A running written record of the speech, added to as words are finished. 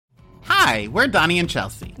Hi, we're Donnie and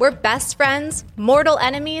Chelsea. We're best friends, mortal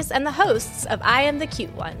enemies, and the hosts of I Am the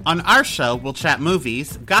Cute One. On our show, we'll chat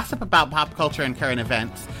movies, gossip about pop culture and current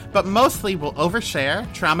events, but mostly we'll overshare,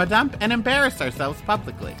 trauma dump, and embarrass ourselves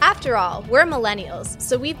publicly. After all, we're millennials,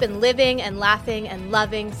 so we've been living and laughing and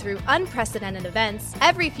loving through unprecedented events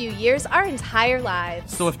every few years our entire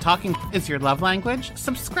lives. So if talking is your love language,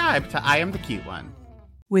 subscribe to I Am the Cute One.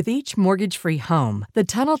 With each mortgage-free home, the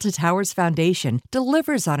Tunnel to Towers Foundation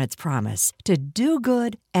delivers on its promise to do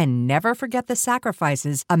good and never forget the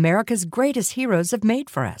sacrifices America's greatest heroes have made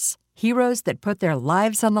for us. Heroes that put their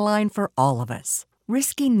lives on the line for all of us,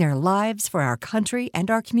 risking their lives for our country and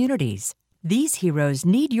our communities. These heroes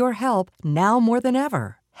need your help now more than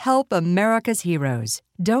ever. Help America's heroes.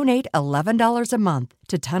 Donate $11 a month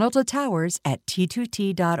to Tunnel to Towers at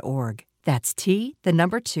T2T.org. That's T2T.org.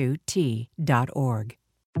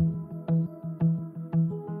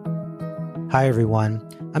 Hi, everyone.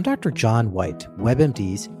 I'm Dr. John White,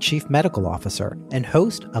 WebMD's Chief Medical Officer and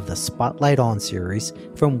host of the Spotlight On series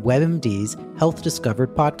from WebMD's Health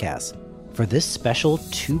Discovered podcast. For this special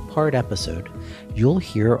two-part episode, you'll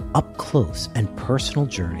hear up-close and personal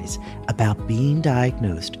journeys about being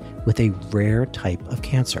diagnosed with a rare type of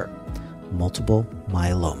cancer, multiple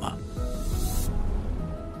myeloma.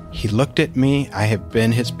 He looked at me. I have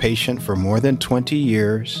been his patient for more than 20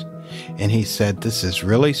 years. And he said, "This is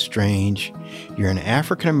really strange. You're an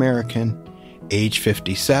African American, age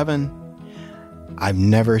 57. I've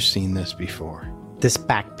never seen this before." This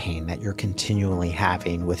back pain that you're continually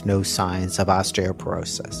having with no signs of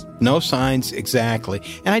osteoporosis. No signs, exactly.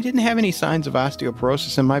 And I didn't have any signs of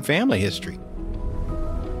osteoporosis in my family history.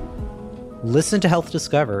 Listen to Health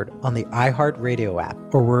Discovered on the iHeartRadio app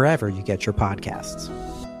or wherever you get your podcasts.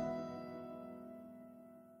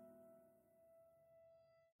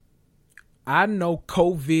 I know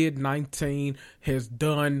COVID-19 has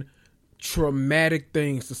done traumatic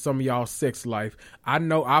things to some of y'all's sex life. I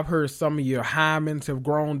know I've heard some of your hymens have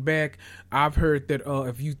grown back. I've heard that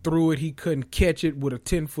if you threw it, he couldn't catch it with a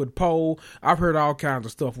 10-foot pole. I've heard all kinds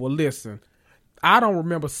of stuff. Well, listen, I don't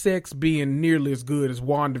remember sex being nearly as good as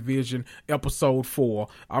WandaVision episode 4.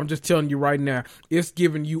 I'm just telling you right now, it's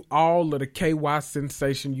giving you all of the KY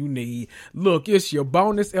sensation you need. Look, it's your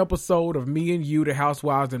bonus episode of Me and You, the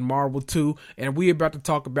Housewives and Marvel 2, and we're about to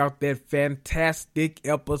talk about that fantastic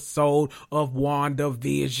episode of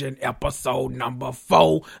WandaVision, episode number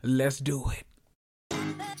 4. Let's do it.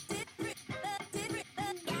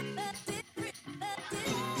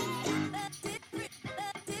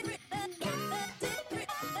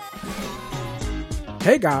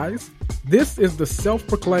 Hey guys, this is the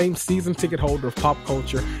self-proclaimed season ticket holder of pop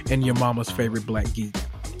culture and your mama's favorite black geek.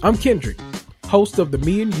 I'm Kendrick, host of the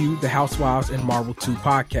Me and You, the Housewives and Marvel 2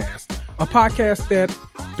 podcast, a podcast that,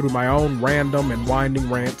 through my own random and winding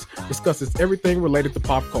rants, discusses everything related to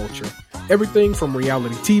pop culture. Everything from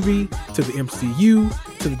reality TV, to the MCU,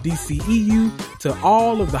 to the DCEU, to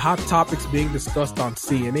all of the hot topics being discussed on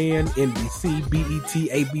CNN, NBC, BET,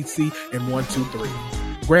 ABC, and 123.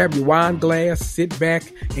 Grab your wine glass, sit back,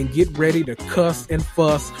 and get ready to cuss and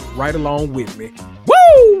fuss right along with me.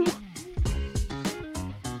 Woo!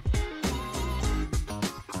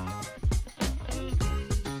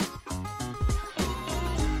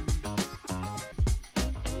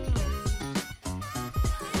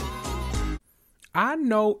 I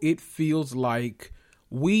know it feels like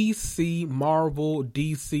we see Marvel,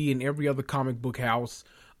 DC, and every other comic book house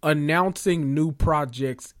announcing new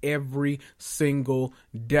projects every single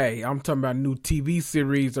day. I'm talking about new TV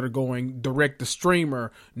series that are going direct to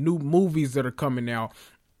streamer, new movies that are coming out,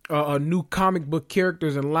 new comic book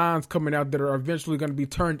characters and lines coming out that are eventually going to be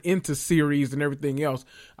turned into series and everything else.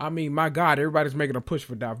 I mean, my God, everybody's making a push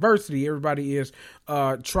for diversity. Everybody is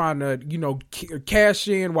trying to, cash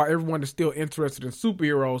in while everyone is still interested in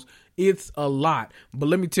superheroes. It's a lot. But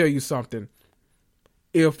let me tell you something.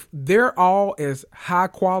 If they're all as high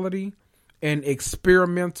quality and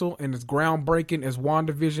experimental and as groundbreaking as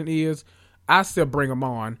WandaVision is, I still bring them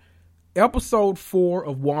on. Episode 4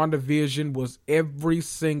 of WandaVision was every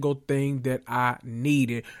single thing that I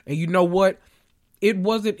needed. And you know what? It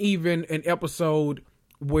wasn't even an episode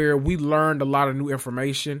where we learned a lot of new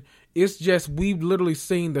information. It's just we've literally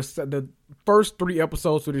seen the first 3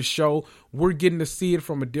 episodes of this show. We're getting to see it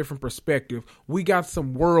from a different perspective. We got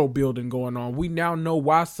some world building going on. We now know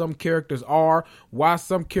why some characters are, why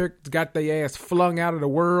some characters got their ass flung out of the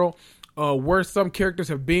world. where some characters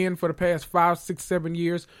have been for the past 5, 6, 7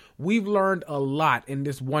 years. We've learned a lot in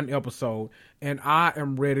this one episode, and I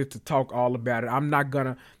am ready to talk all about it. I'm not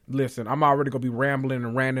gonna listen. I'm already gonna be rambling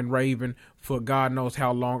and ranting and raving for God knows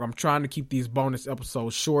how long. I'm trying to keep these bonus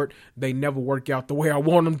episodes short. They never work out the way I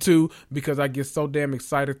want them to because I get so damn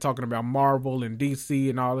excited talking about Marvel and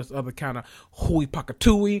DC and all this other kind of hooey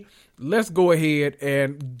pakatooey. Let's go ahead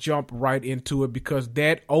and jump right into it because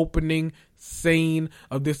that opening scene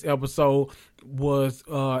of this episode was,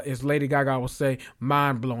 as Lady Gaga would say,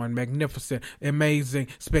 mind-blowing, magnificent, amazing,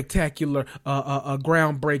 spectacular,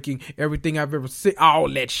 groundbreaking, everything I've ever seen,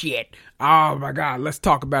 all that shit. Oh my God, let's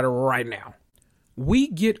talk about it right now. We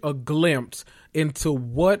get a glimpse into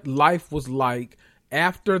what life was like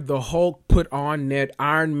after the Hulk put on that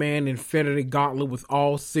Iron Man Infinity Gauntlet with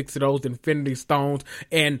all 6 of those Infinity Stones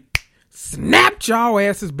and snapped y'all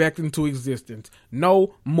asses back into existence.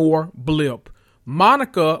 No more blip.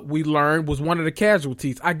 Monica, we learned, was one of the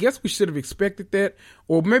casualties. I guess we should have expected that,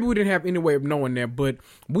 or maybe we didn't have any way of knowing that, but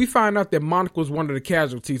we find out that Monica was one of the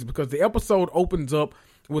casualties because the episode opens up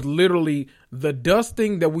with literally the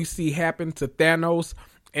dusting that we see happen to Thanos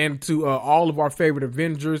and to all of our favorite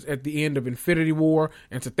Avengers at the end of Infinity War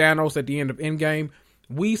and to Thanos at the end of Endgame.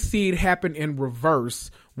 We see it happen in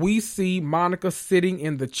reverse. We see Monica sitting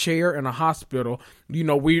in the chair in a hospital. You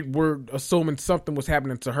know, we're assuming something was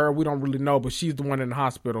happening to her. We don't really know, but she's the one in the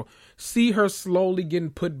hospital. See her slowly getting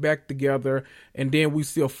put back together, and then we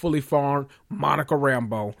see a fully formed Monica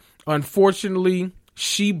Rambeau. Unfortunately,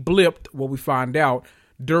 she blipped, what we find out,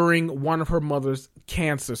 during one of her mother's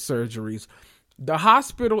cancer surgeries. The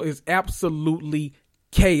hospital is absolutely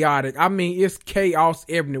chaotic. I mean, it's chaos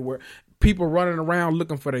everywhere. People running around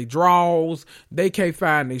looking for their drawers. They can't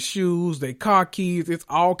find their shoes, their car keys. It's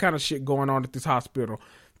all kind of shit going on at this hospital.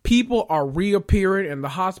 People are reappearing and the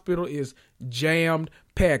hospital is jammed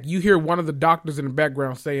packed. You hear one of the doctors in the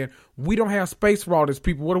background saying, we don't have space for all these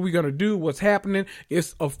people. What are we going to do? What's happening?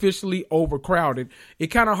 It's officially overcrowded. It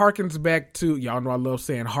kind of harkens back to, y'all know I love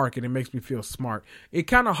saying harken. It makes me feel smart. It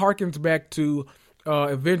kind of harkens back to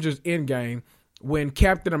Avengers Endgame, when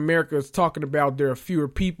Captain America is talking about there are fewer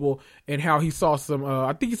people and how he saw some,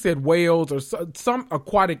 I think he said whales or some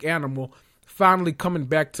aquatic animal finally coming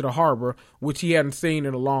back to the harbor, which he hadn't seen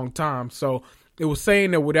in a long time. So it was saying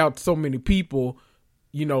that without so many people,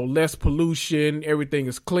 you know, less pollution, everything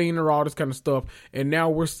is cleaner, all this kind of stuff. And now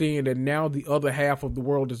we're seeing that now the other half of the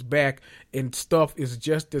world is back and stuff is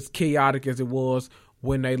just as chaotic as it was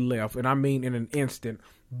when they left. And I mean in an instant.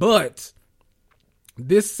 But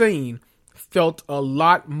this scene felt a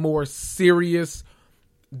lot more serious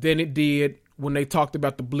than it did when they talked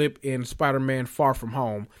about the blip in Spider-Man Far From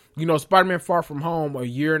Home. You know, Spider-Man Far From Home a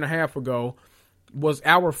year and a half ago was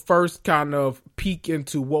our first kind of peek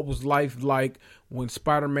into what was life like when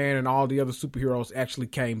Spider-Man and all the other superheroes actually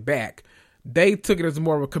came back. They took it as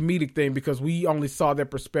more of a comedic thing because we only saw that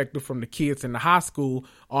perspective from the kids in the high school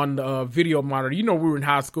on the video monitor. You know, we were in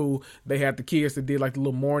high school. They had the kids that did like the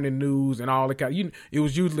little morning news and all that kind of, you know, it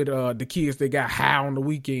was usually the kids that got high on the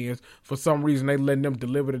weekends. For some reason, they letting them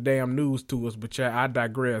deliver the damn news to us. But yeah, I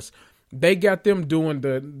digress. They got them doing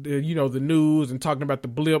the news and talking about the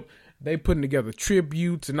blip. They putting together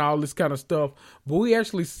tributes and all this kind of stuff. But we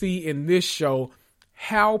actually see in this show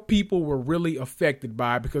how people were really affected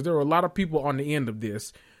by it because there were a lot of people on the end of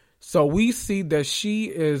this. So we see that she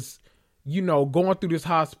is, you know, going through this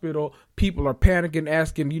hospital. People are panicking,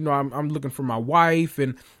 asking, you know, I'm looking for my wife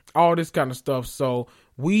and all this kind of stuff. So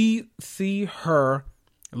we see her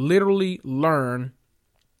literally learn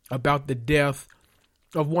about the death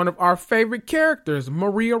of one of our favorite characters,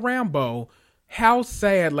 Maria Rambeau. How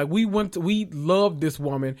sad. Like we loved this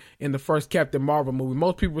woman in the first Captain Marvel movie.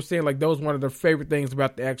 Most people were saying like that was one of their favorite things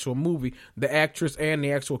about the actual movie, the actress and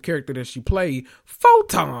the actual character that she played,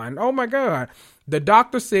 Photon. Oh my God. The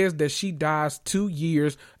doctor says that she dies 2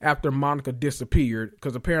 years after Monica disappeared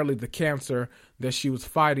because apparently the cancer that she was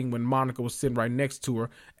fighting when Monica was sitting right next to her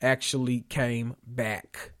actually came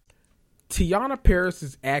back. Teyonah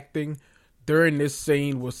Parris's acting during this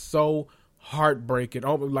scene was so heartbreaking.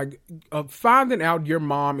 Oh, like finding out your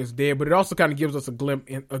mom is dead, but it also kind of gives us a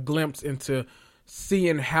glimpse into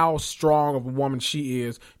seeing how strong of a woman she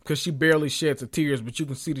is because she barely sheds a tears, but you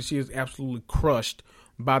can see that she is absolutely crushed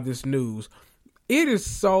by this news. It is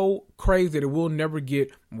so crazy that it will never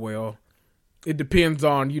get, well, it depends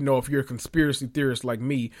on, you know, if you're a conspiracy theorist like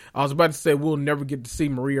me. I was about to say we'll never get to see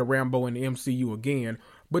Maria Rambeau in the MCU again,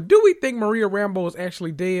 but do we think Maria Rambeau is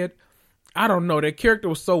actually dead? I don't know. That character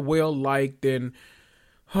was so well liked, and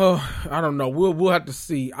I don't know. We'll have to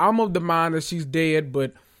see. I'm of the mind that she's dead,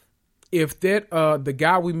 but if that the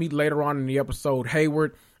guy we meet later on in the episode,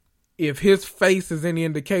 Hayward, if his face is any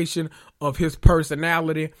indication of his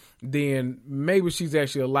personality, then maybe she's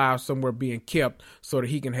actually alive somewhere being kept so that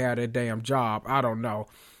he can have that damn job. I don't know.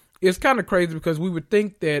 It's kind of crazy because we would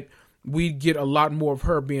think that we'd get a lot more of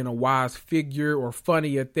her being a wise figure or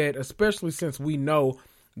funny at that, especially since we know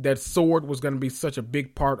that S.W.O.R.D. was going to be such a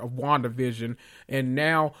big part of WandaVision, and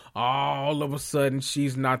now all of a sudden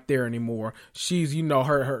she's not there anymore. She's, you know,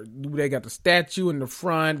 her they got the statue in the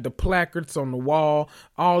front, the placards on the wall,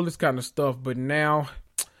 all this kind of stuff, but now,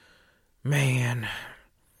 man,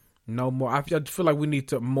 no more. I feel like we need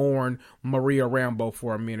to mourn Maria Rambeau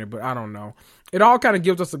for a minute, but I don't know. It all kind of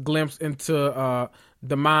gives us a glimpse into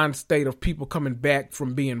the mind state of people coming back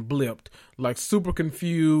from being blipped, like super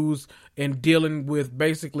confused and dealing with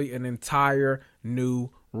basically an entire new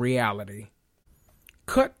reality.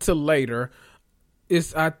 Cut to later.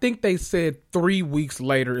 I think they said 3 weeks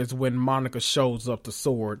later is when Monica shows up to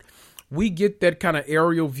S.W.O.R.D. We get that kind of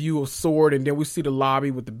aerial view of S.W.O.R.D. and then we see the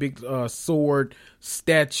lobby with the big S.W.O.R.D.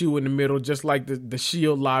 statue in the middle, just like the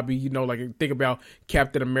S.H.I.E.L.D. lobby. You know, like think about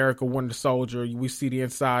Captain America, Winter Soldier. We see the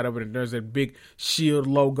inside of it, and there's a big S.H.I.E.L.D.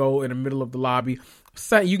 logo in the middle of the lobby.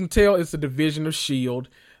 So you can tell it's a division of S.H.I.E.L.D.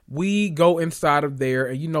 We go inside of there,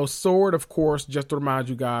 and you know, S.W.O.R.D., of course, just to remind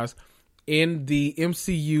you guys, in the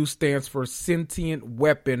MCU stands for Sentient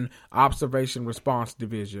Weapon Observation Response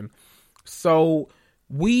Division. So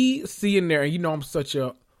we see in there, and you know I'm such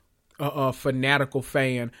a fanatical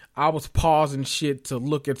fan, I was pausing shit to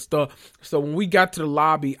look at stuff. So when we got to the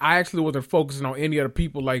lobby, I actually wasn't focusing on any other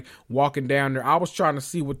people like walking down there. I was trying to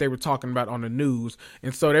see what they were talking about on the news.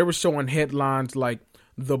 And so they were showing headlines like,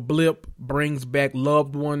 "The blip brings back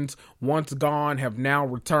loved ones, once gone have now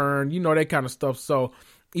returned," you know, that kind of stuff. So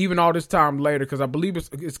even all this time later, because I believe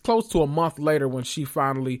it's close to a month later when she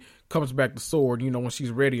finally comes back to S.W.O.R.D., you know, when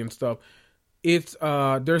she's ready and stuff. It's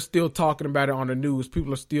they're still talking about it on the news.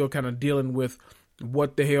 People are still kind of dealing with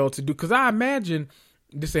what the hell to do. Because I imagine,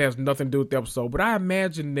 this has nothing to do with the episode, but I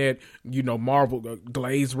imagine that, you know, Marvel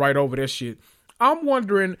glazed right over that shit. I'm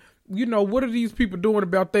wondering, you know, what are these people doing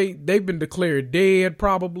about they've been declared dead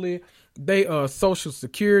probably. They social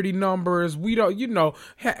security numbers. We don't, you know,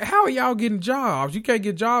 how are y'all getting jobs? You can't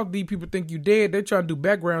get jobs. These people think you dead. They try to do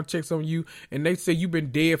background checks on you and they say you've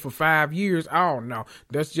been dead for 5 years. I don't know.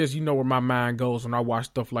 That's just, you know, where my mind goes when I watch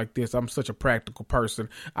stuff like this. I'm such a practical person.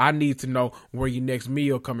 I need to know where your next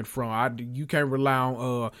meal coming from. You can't rely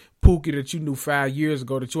on Pookie that you knew 5 years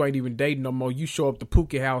ago that you ain't even dating no more. You show up to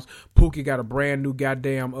Pookie house, Pookie got a brand new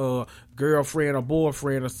goddamn girlfriend or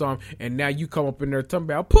boyfriend or something, and now you come up in there talking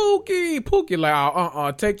about Pookie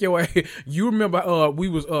like take your ass. You remember we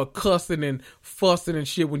was cussing and fussing and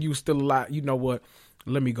shit when you was still alive. You know what?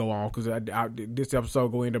 Let me go on because this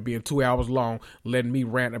episode gonna end up being 2 hours long, letting me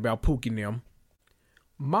rant about Pookie and them.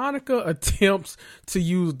 Monica attempts to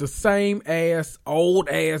use the same old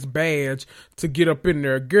ass badge to get up in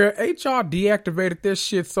there. Girl, HR deactivated that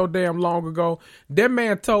shit so damn long ago. That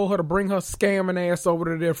man told her to bring her scamming ass over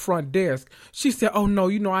to their front desk. She said, "Oh no,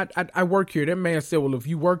 you know, I work here." That man said, "Well, if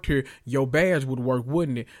you worked here, your badge would work,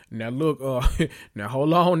 wouldn't it?" Now look, now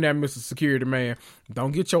hold on now, Mr. Security Man.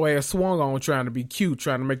 Don't get your ass swung on trying to be cute,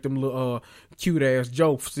 trying to make them little cute ass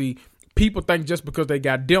jokes. See, people think just because they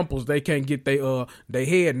got dimples, they can't get their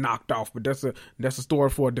head knocked off. But that's a story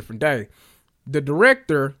for a different day. The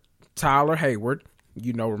director, Tyler Hayward,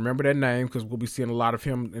 you know, remember that name because we'll be seeing a lot of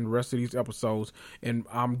him in the rest of these episodes. And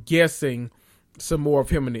I'm guessing some more of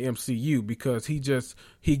him in the MCU because he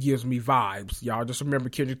gives me vibes. Y'all just remember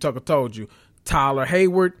Kendrick Tucker told you, Tyler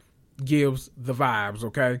Hayward gives the vibes,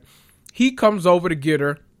 okay? He comes over to get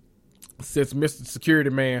her. Since Mr.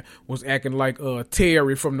 Security Man was acting like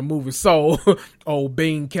Terry from the movie Soul, old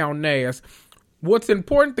bean counting ass. What's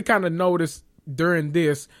important to kind of notice during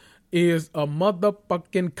this is a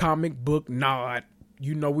motherfucking comic book nod.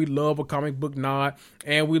 You know we love a comic book nod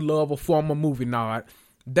and we love a former movie nod.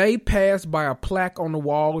 They passed by a plaque on the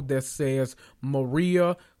wall that says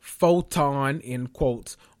Maria Photon, in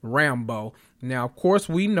quotes, Rambeau. Now, of course,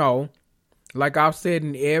 we know, like I've said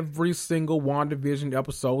in every single WandaVision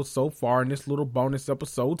episode so far in this little bonus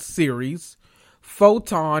episode series,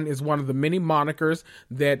 Photon is one of the many monikers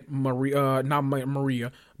that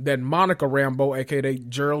that Monica Rambeau, aka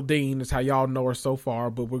Geraldine, is how y'all know her so far,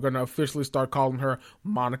 but we're going to officially start calling her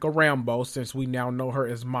Monica Rambeau since we now know her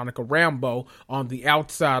as Monica Rambeau on the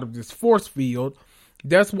outside of this force field.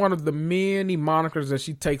 That's one of the many monikers that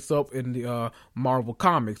she takes up in the Marvel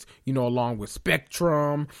comics, you know, along with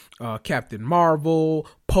Spectrum, Captain Marvel,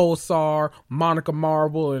 Pulsar, Monica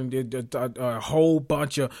Marvel, and a whole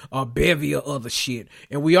bunch of bevy of other shit.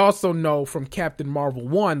 And we also know from Captain Marvel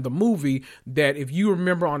 1, the movie, that if you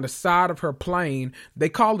remember on the side of her plane, they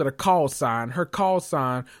called it a call sign. Her call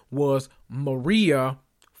sign was Maria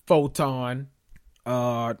Photon.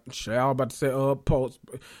 I was about to say, Pulse.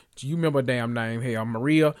 Do you remember her damn name? Hell,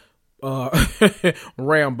 Maria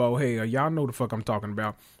Rambo. Hell, y'all know the fuck I'm talking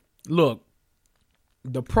about. Look,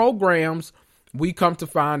 the programs, we come to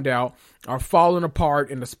find out, are falling apart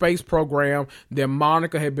in the space program that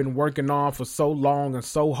Monica had been working on for so long and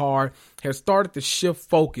so hard, has started to shift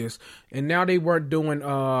focus. And now they weren't doing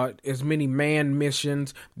as many manned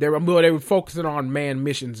missions. They were focusing on manned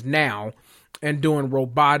missions now and doing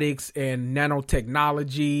robotics and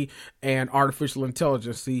nanotechnology and artificial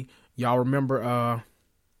intelligence. See, y'all remember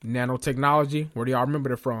nanotechnology? Where do y'all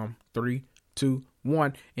remember that from? 3, 2,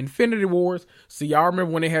 1. Infinity Wars. So y'all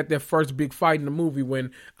remember when they had their first big fight in the movie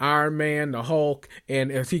when Iron Man, the Hulk,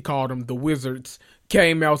 and as he called them, the Wizards,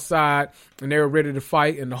 came outside and they were ready to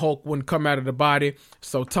fight and the Hulk wouldn't come out of the body.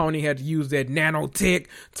 So Tony had to use that nanotech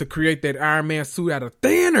to create that Iron Man suit out of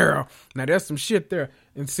thin air. Now that's some shit there.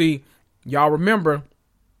 And see, y'all remember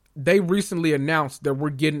they recently announced that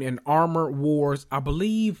we're getting an Armor Wars, I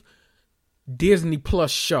believe, Disney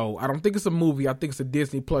Plus show. I don't think it's a movie. I think it's a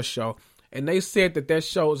Disney Plus show. And they said that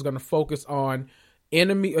show is going to focus on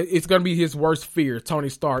enemy. It's going to be his worst fear, Tony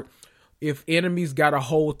Stark, if enemies got a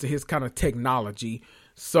hold to his kind of technology.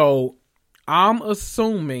 So I'm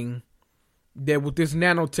assuming that with this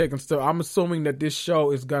nanotech and stuff, I'm assuming that this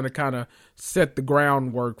show is going to kind of set the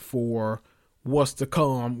groundwork for what's to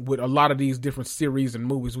come with a lot of these different series and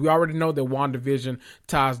movies. We already know that WandaVision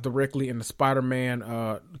ties directly into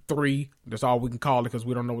Spider-Man 3. That's all we can call it because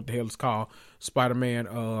we don't know what the hell it's called. Spider-Man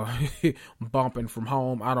bumping from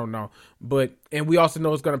home. I don't know. And we also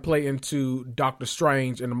know it's going to play into Doctor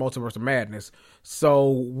Strange and the Multiverse of Madness.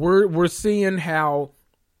 So we're seeing how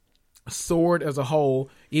Sword as a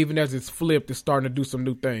whole, even as it's flipped, is starting to do some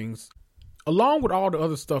new things. Along with all the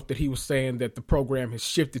other stuff that he was saying that the program has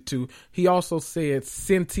shifted to, he also said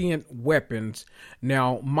sentient weapons.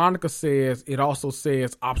 Now, Monica says it also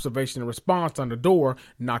says observation and response on the door,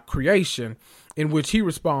 not creation, in which he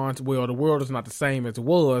responds, well, the world is not the same as it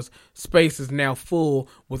was. Space is now full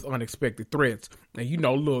with unexpected threats.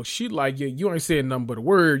 And look, she like, you ain't saying nothing but a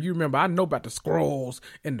word. You remember, I know about the Skrulls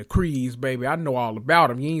and the Krees, baby. I know all about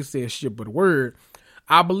them. You ain't said shit but a word.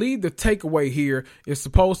 I believe the takeaway here is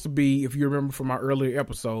supposed to be, if you remember from my earlier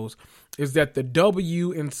episodes, is that the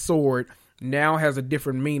W in Sword now has a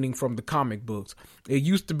different meaning from the comic books. It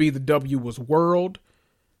used to be the W was world,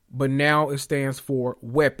 but now it stands for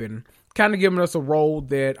weapon, kind of giving us a role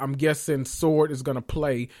that I'm guessing Sword is going to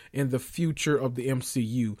play in the future of the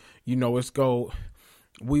MCU.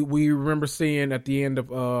 We remember seeing at the end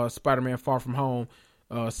of Spider-Man Far From Home,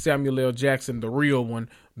 Samuel L. Jackson, the real one,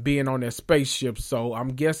 being on that spaceship. So I'm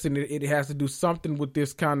guessing it has to do something with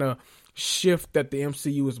this kind of shift that the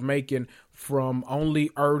MCU is making from only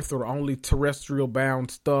Earth or only terrestrial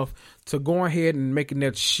bound stuff to going ahead and making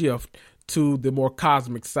that shift to the more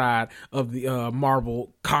cosmic side of the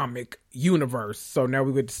Marvel comic universe. So now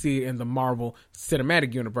we get to see it in the Marvel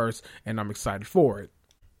Cinematic Universe, and I'm excited for it.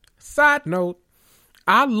 Side note,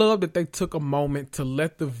 I love that they took a moment to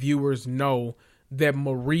let the viewers know that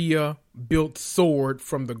Maria built Sword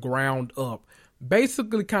from the ground up.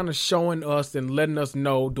 Basically kind of showing us and letting us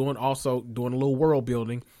know, doing a little world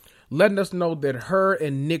building, letting us know that her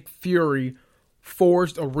and Nick Fury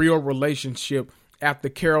forged a real relationship after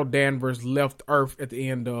Carol Danvers left Earth at the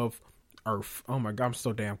end of Earth. Oh my God, I'm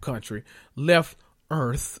so damn country. Left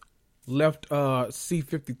Earth, left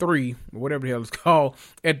C-53, whatever the hell it's called,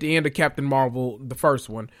 at the end of Captain Marvel, the first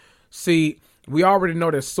one. See, we already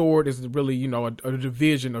know that Sword is really, a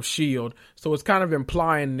division of S.H.I.E.L.D. So it's kind of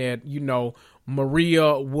implying that,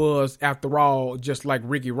 Maria was, after all, just like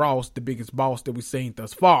Ricky Ross, the biggest boss that we've seen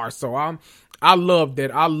thus far. So I love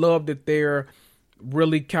that. I love that they're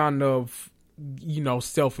really kind of,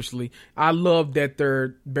 selfishly. I love that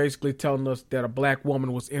they're basically telling us that a black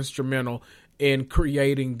woman was instrumental in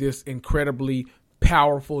creating this incredibly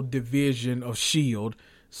powerful division of S.H.I.E.L.D.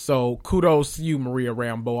 So kudos to you, Maria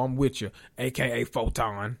Rambo. I'm with you, a.k.a.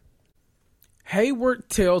 Photon. Hayward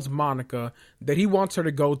tells Monica that he wants her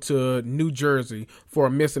to go to New Jersey for a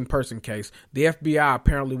missing person case. The FBI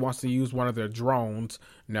apparently wants to use one of their drones.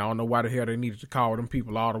 Now, I don't know why the hell they needed to call them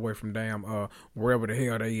people all the way from damn wherever the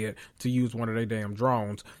hell they at to use one of their damn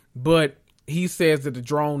drones. But he says that the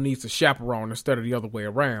drone needs a chaperone instead of the other way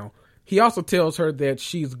around. He also tells her that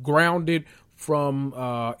she's grounded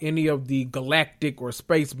from any of the galactic or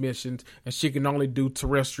space missions, and she can only do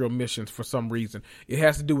terrestrial missions for some reason. It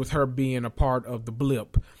has to do with her being a part of the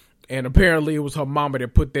blip. And apparently it was her mama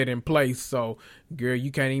that put that in place. So, girl, you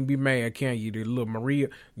can't even be mad, can you? The little Maria.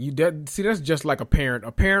 That's just like a parent.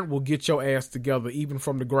 A parent will get your ass together even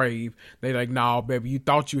from the grave. They like, nah, baby, you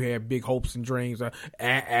thought you had big hopes and dreams.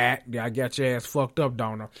 I got your ass fucked up,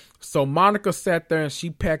 don't I? So Monica sat there and she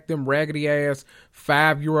packed them raggedy ass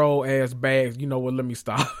 5-year-old ass bags. You know what? Let me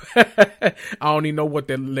stop. I don't even know what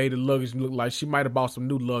that lady luggage looked like. She might have bought some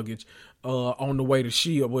new luggage on the way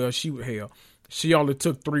to hell. She only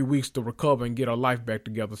took 3 weeks to recover and get her life back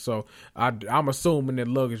together. So I'm assuming that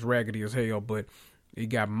luggage raggedy as hell, but it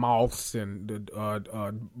got moths and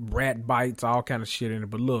rat bites, all kind of shit in it.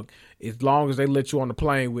 But look, as long as they let you on the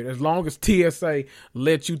plane with it, as long as TSA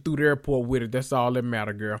let you through the airport with it, that's all that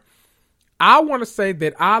matter, girl. I want to say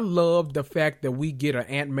that I love the fact that we get an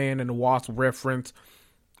Ant-Man and the Wasp reference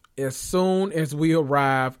as soon as we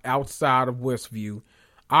arrive outside of Westview.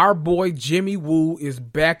 Our boy Jimmy Woo is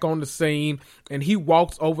back on the scene, and he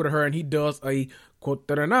walks over to her and he does a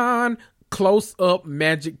close-up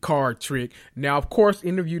magic card trick. Now, of course,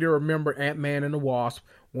 any of you that remember Ant-Man and the Wasp,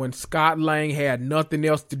 when Scott Lang had nothing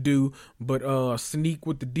else to do but sneak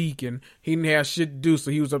with the Deacon, he didn't have shit to do, so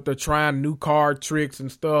he was up there trying new card tricks and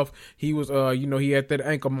stuff. He was, he had that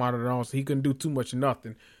ankle monitor on, so he couldn't do too much of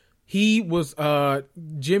nothing.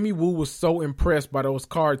 Jimmy Woo was so impressed by those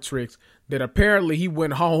card tricks that apparently he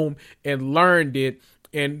went home and learned it.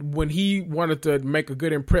 And when he wanted to make a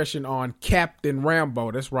good impression on Captain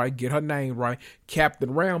Rambo, that's right, get her name right,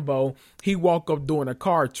 Captain Rambo, he walked up doing a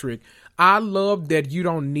card trick. I love that you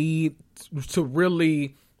don't need to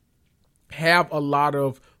really have a lot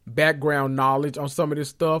of background knowledge on some of this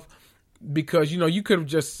stuff, because, you could have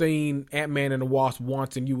just seen Ant-Man and the Wasp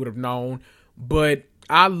once and you would have known. But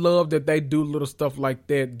I love that they do little stuff like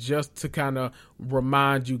that just to kind of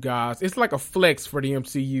remind you guys. It's like a flex for the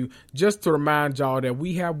MCU, just to remind y'all that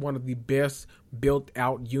we have one of the best built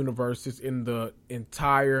out universes in the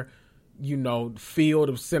entire, field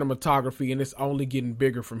of cinematography, and it's only getting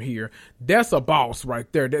bigger from here. That's a boss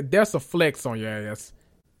right there. That's a flex on your ass.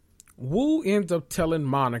 Woo ends up telling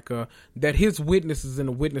Monica that his witness is in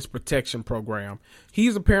a witness protection program.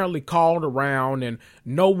 He's apparently called around and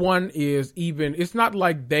no one is even, it's not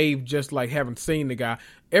like they've just like haven't seen the guy.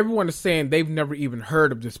 Everyone is saying they've never even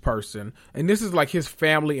heard of this person. And this is like his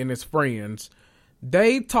family and his friends.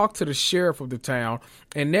 They talked to the sheriff of the town,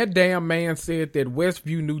 and that damn man said that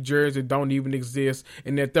Westview, New Jersey don't even exist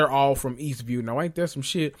and that they're all from Eastview. Now, ain't that some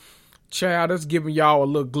shit? Child, that's giving y'all a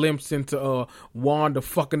little glimpse into Wanda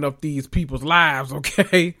fucking up these people's lives,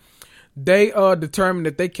 okay? They determined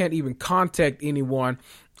that they can't even contact anyone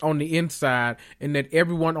on the inside, and that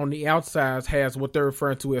everyone on the outside has what they're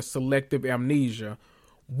referring to as selective amnesia.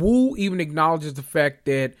 Woo even acknowledges the fact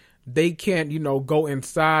that they can't, go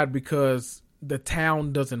inside because the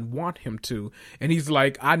town doesn't want him to. And he's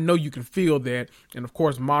like, I know you can feel that. And of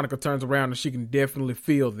course, Monica turns around and she can definitely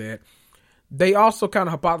feel that. They also kind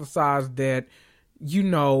of hypothesized that,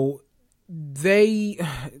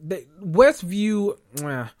 Westview,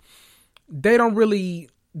 they don't really,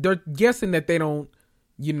 they're guessing that they don't,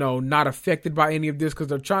 not affected by any of this, because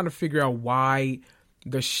they're trying to figure out why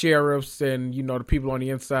the sheriffs and, the people on the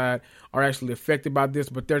inside are actually affected by this.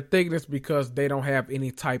 But they're thinking it's because they don't have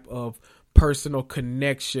any type of personal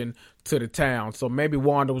connection to the town. So maybe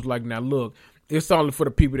Wanda was like, now look, it's only for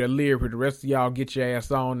the people that live here. The rest of y'all get your ass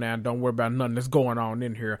on now and don't worry about nothing that's going on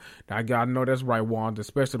in here. Now, I gotta know that's right, Wanda,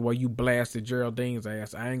 especially the way you blasted Geraldine's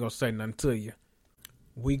ass. I ain't gonna say nothing to you.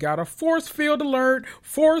 We got a force field alert.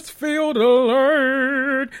 Force field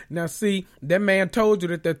alert. Now, see, that man told you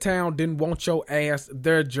that the town didn't want your ass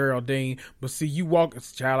there, Geraldine. But see, you walk,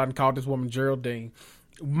 child, I didn't call this woman Geraldine.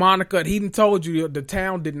 Monica, he done told you the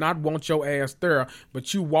town did not want your ass there,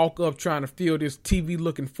 but you walk up trying to feel this TV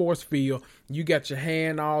looking force field. You got your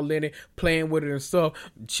hand all in it, playing with it and stuff.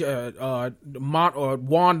 Wanda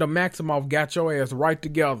Maximoff got your ass right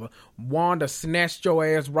together. Wanda snatched your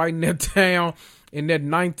ass right in that town, in that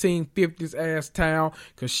 1950s ass town,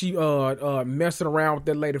 because she messing around with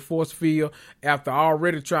that lady force field after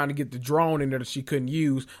already trying to get the drone in there that she couldn't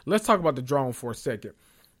use. Let's talk about the drone for a second.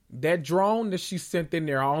 That drone that she sent in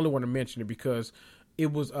there, I only want to mention it because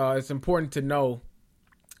it was it's important to know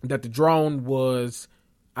that the drone was,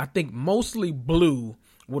 I think, mostly blue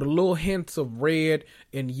with a little hints of red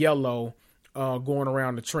and yellow going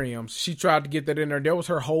around the trims. She tried to get that in there. That was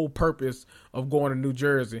her whole purpose of going to New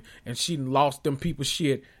Jersey, and she lost them people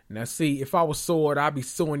shit. Now, see, if I was Sword, I'd be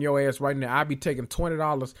suing your ass right now. I'd be taking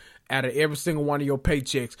 $20 out of every single one of your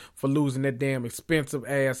paychecks for losing that damn expensive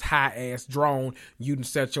ass, high ass drone you done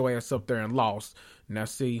set your ass up there and lost. Now,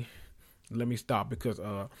 see, let me stop because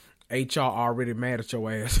HR already mad at your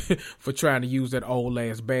ass for trying to use that old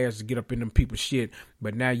ass badge to get up in them people's shit.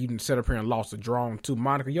 But now you done set up here and lost a drone too.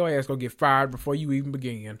 Monica, your ass gonna get fired before you even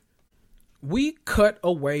begin. We cut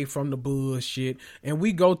away from the bullshit and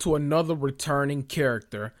we go to another returning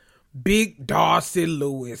character, Big Darcy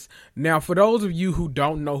Lewis. Now, for those of you who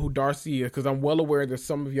don't know who Darcy is, because I'm well aware that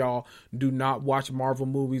some of y'all do not watch Marvel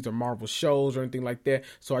movies or Marvel shows or anything like that.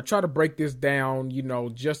 So I try to break this down,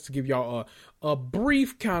 just to give y'all a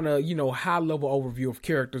brief kind of, high level overview of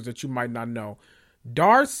characters that you might not know.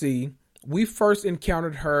 Darcy, we first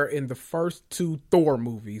encountered her in the first 2 Thor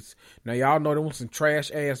movies. Now, y'all know there was some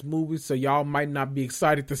trash-ass movies, so y'all might not be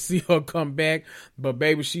excited to see her come back. But,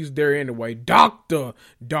 baby, she's there anyway. Dr.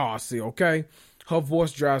 Darcy, okay? Her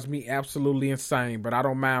voice drives me absolutely insane, but I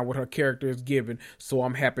don't mind what her character is given, so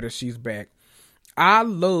I'm happy that she's back. I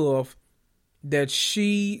love that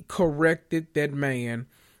she corrected that man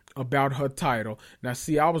about her title. Now,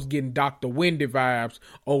 see, I was getting Dr. Wendy vibes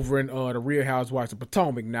over in the Real Housewives of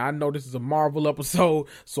Potomac. Now, I know this is a Marvel episode,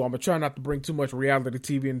 so I'm going to try not to bring too much reality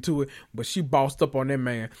TV into it, but she bossed up on that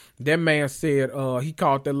man. That man said, he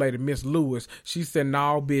called that lady Miss Lewis. She said,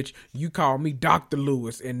 "No, bitch, you call me Dr.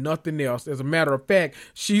 Lewis and nothing else." As a matter of fact,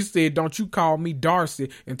 she said, "Don't you call me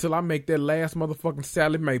Darcy until I make that last motherfucking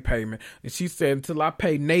Sally Mae payment." And she said, "Until I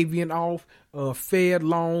pay Navian off, Fed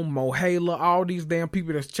Loan, Mohala, all these damn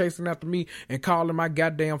people that's chasing after me and calling my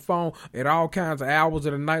goddamn phone at all kinds of hours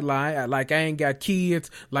of the night, like I ain't got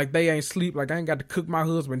kids, like they ain't sleep, like I ain't got to cook my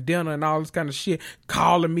husband dinner and all this kind of shit,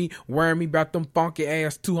 calling me, worrying me about them funky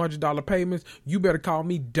ass $200 payments. You better call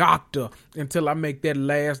me Doctor until I make that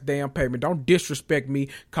last damn payment. Don't disrespect me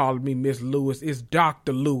calling me Miss Lewis. It's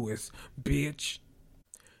Dr. Lewis, bitch."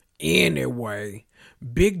 Anyway,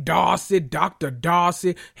 Big Darcy, Dr.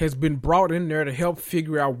 Darcy, has been brought in there to help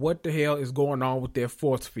figure out what the hell is going on with their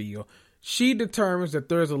force field. She determines that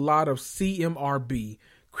there's a lot of CMRB,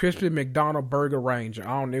 Crispy McDonald Burger Ranger.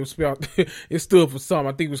 I don't know, it stood for something.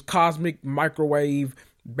 I think it was Cosmic Microwave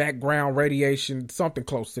Background Radiation, something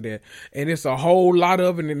close to that. And it's a whole lot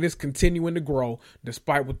of it, and it's continuing to grow,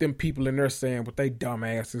 despite what them people in there saying with they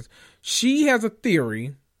dumbasses. She has a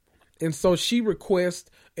theory, and so she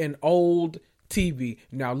requests an old TV.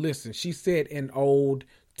 Now listen, she said an old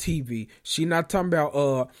TV. She not talking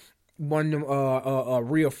about one of them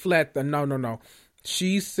real flat. No.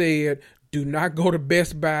 She said, do not go to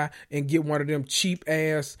Best Buy and get one of them cheap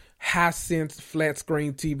ass Hisense flat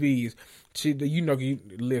screen TVs.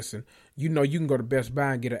 Listen, you can go to Best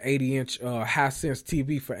Buy and get an 80-inch Hisense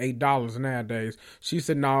TV for $8 nowadays. She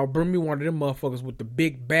said, "No, bring me one of them motherfuckers with the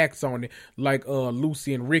big backs on it, like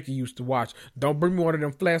Lucy and Ricky used to watch. Don't bring me one of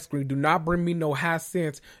them flat screen. Do not bring me no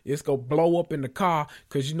Hisense. It's gonna blow up in the car,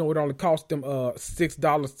 because it only cost them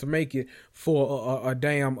 $6 to make it for a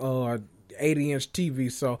damn 80-inch TV.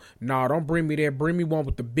 So, no, don't bring me that. Bring me one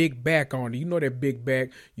with the big back on it. You know that big back.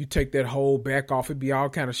 You take that whole back off. It'd be all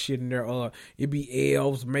kind of shit in there. It'd be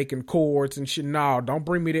elves making cords and shit. No, don't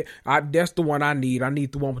bring me that. That's the one I need. I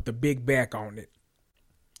need the one with the big back on it."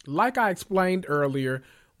 Like I explained earlier,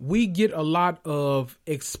 we get a lot of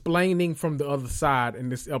explaining from the other side in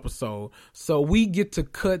this episode. So we get to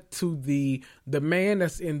cut to the man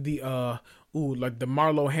that's in the like the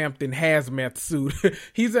Marlo Hampton hazmat suit.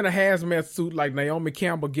 He's in a hazmat suit like Naomi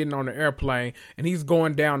Campbell getting on the airplane, and he's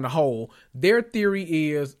going down the hole. Their theory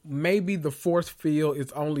is maybe the force field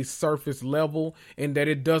is only surface level and that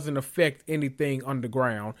it doesn't affect anything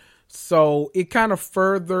underground. So it kind of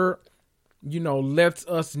further, lets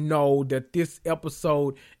us know that this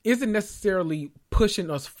episode isn't necessarily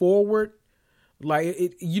pushing us forward. Like I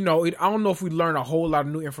don't know if we learn a whole lot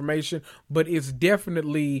of new information, but it's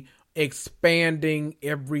definitely expanding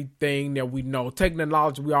everything that we know, taking the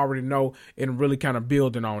knowledge we already know and really kind of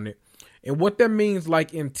building on it. And what that means,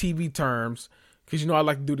 like in TV terms, because I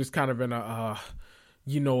like to do this kind of in a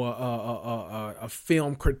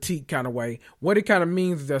film critique kind of way. What it kind of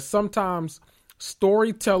means is that sometimes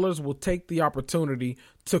storytellers will take the opportunity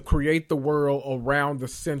to create the world around the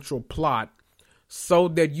central plot so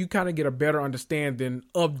that you kind of get a better understanding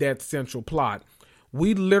of that central plot.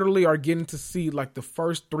 We literally are getting to see like the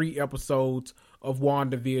first 3 episodes of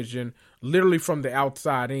WandaVision literally from the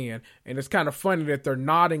outside in. And it's kind of funny that they're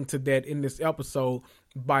nodding to that in this episode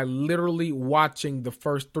by literally watching the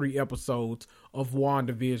first 3 episodes of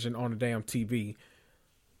WandaVision on the damn TV.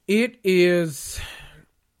 It is,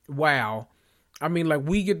 wow. I mean, like,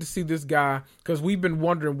 we get to see this guy because we've been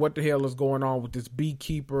wondering what the hell is going on with this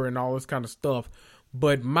beekeeper and all this kind of stuff.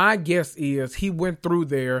 But my guess is he went through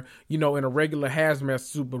there, you know, in a regular hazmat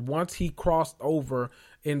suit. But once he crossed over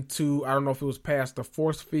into, I don't know if it was past the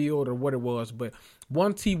force field or what it was, but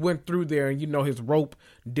once he went through there and, you know, his rope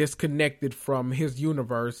disconnected from his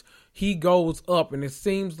universe, he goes up, and it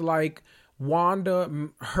seems like Wanda,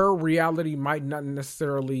 her reality might not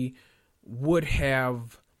necessarily would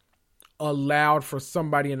have allowed for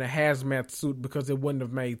somebody in a hazmat suit because it wouldn't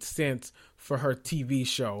have made sense for her TV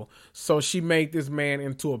show. So she made this man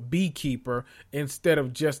into a beekeeper instead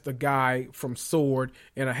of just a guy from S.W.O.R.D.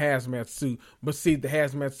 in a hazmat suit. But see, the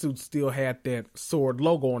hazmat suit still had that S.W.O.R.D.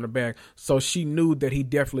 logo on the back, so she knew that he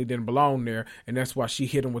definitely didn't belong there, and that's why she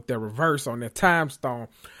hit him with that reverse on that time stone.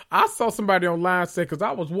 I saw somebody online say, because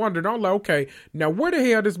I was wondering, I'm like, okay, now where the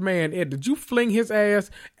hell this man at? Did you fling his ass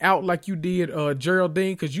out like you did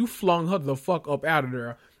Geraldine? Because you flung her the fuck up out of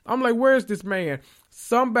there. I'm like, where's this man?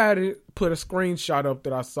 Somebody put a screenshot up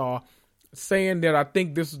that I saw saying that I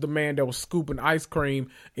think this is the man that was scooping ice cream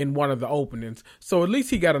in one of the openings. So at least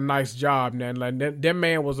he got a nice job now. Like that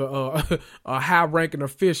man was a high-ranking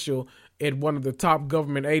official at one of the top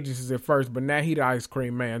government agencies at first, but now he the ice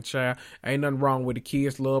cream man, child. Ain't nothing wrong with the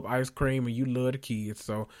kids love ice cream and you love the kids.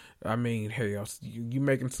 So, I mean, hell, you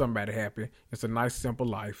making somebody happy. It's a nice, simple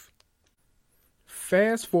life.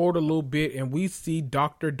 Fast forward a little bit and we see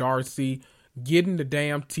Dr. Darcy getting the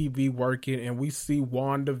damn TV working, and we see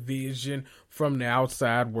WandaVision from the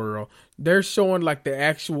outside world. They're showing like the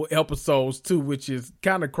actual episodes too, which is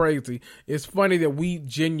kind of crazy. It's funny that we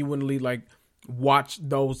genuinely like watch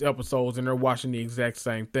those episodes and they're watching the exact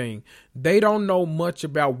same thing. They don't know much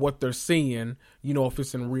about what they're seeing, you know, if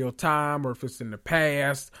it's in real time or if it's in the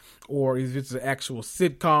past or if it's an actual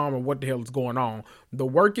sitcom or what the hell is going on. The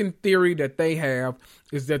working theory that they have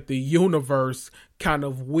is that the universe kind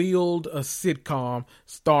of willed a sitcom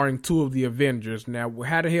starring two of the Avengers. Now,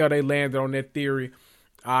 how the hell they landed on that theory,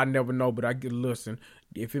 I never know, but I get listen.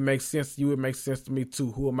 If it makes sense to you, it makes sense to me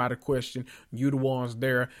too. Who am I to question? You the ones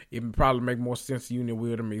there. It would probably make more sense to you than it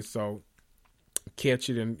will to me. So catch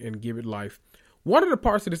it and give it life. One of the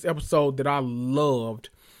parts of this episode that I loved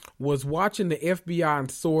was watching the FBI and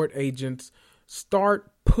S.W.O.R.D. agents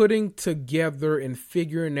start putting together and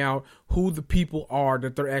figuring out who the people are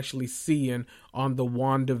that they're actually seeing on the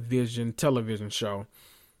WandaVision television show.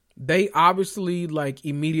 They obviously like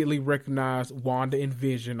immediately recognize Wanda and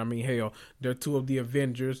Vision. I mean, hell, they're two of the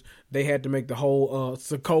Avengers. They had to make the whole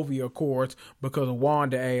Sokovia Accords because of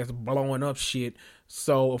Wanda ass blowing up shit.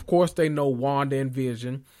 So, of course, they know Wanda and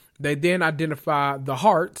Vision. They then identify the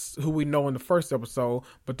Hearts, who we know in the first episode,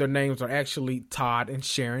 but their names are actually Todd and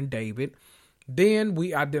Sharon David. Then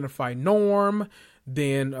we identify Norm,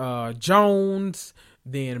 then Jones,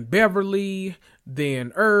 then Beverly,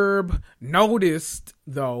 then Herb. Noticed,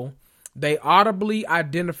 though, they audibly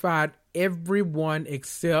identified everyone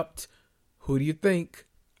except, who do you think?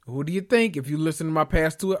 Who do you think? If you listen to my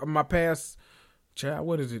past, child,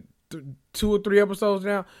 what is it? 2 or 3 episodes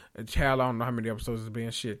now? Child, I don't know how many episodes it's been.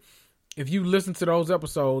 Shit. If you listen to those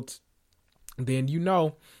episodes, then you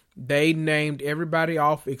know they named everybody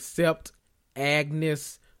off except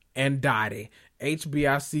Agnes and Dottie.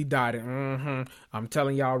 HBIC Dottie. I'm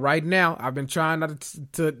telling y'all right now, I've been trying not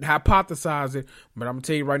to hypothesize it, but I'm going to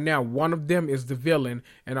tell you right now, one of them is the villain,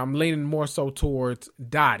 and I'm leaning more so towards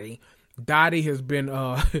Dottie. Dottie has been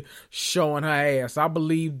showing her ass. I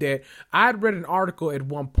believe that I'd read an article at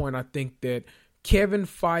one point, I think, that Kevin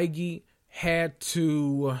Feige had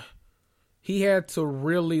to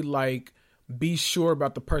really like be sure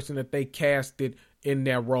about the person that they casted in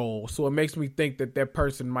that role. So it makes me think that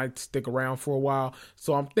person might stick around for a while.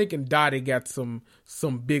 So I'm thinking Dottie got some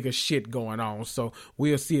bigger shit going on. So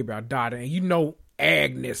we'll see about Dottie. And you know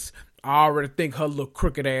Agnes, I already think her little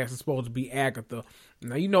crooked ass is supposed to be Agatha.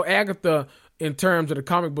 Now, you know, Agatha, in terms of the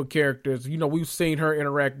comic book characters, you know, we've seen her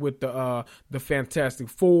interact with the Fantastic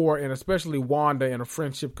Four and especially Wanda in a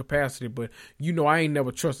friendship capacity. But, you know, I ain't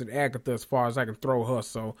never trusted Agatha as far as I can throw her.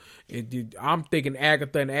 So I'm thinking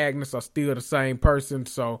Agatha and Agnes are still the same person.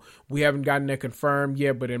 So we haven't gotten that confirmed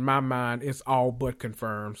yet. But in my mind, it's all but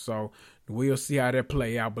confirmed. So we'll see how that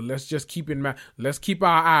play out. But let's just keep in mind, let's keep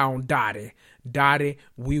our eye on Dottie. Dottie,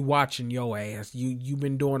 we watching your ass. You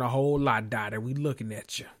been doing a whole lot, Dottie. We looking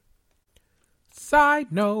at you.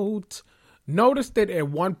 Side note, notice that at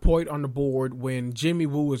one point on the board when Jimmy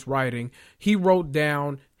Woo is writing, he wrote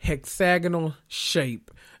down hexagonal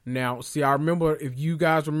shape. Now, see, I remember, if you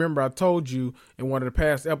guys remember, I told you in one of the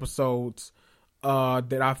past episodes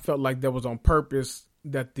that I felt like that was on purpose,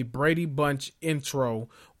 that the Brady Bunch intro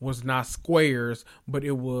was not squares, but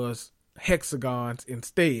it was hexagons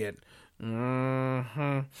instead.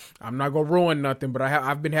 I'm not gonna ruin nothing, but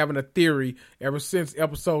I've been having a theory ever since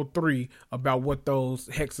episode 3 about what those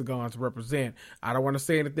hexagons represent. I don't want to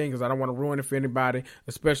say anything because I don't want to ruin it for anybody,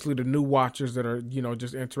 especially the new watchers that are,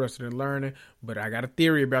 just interested in learning. But I got a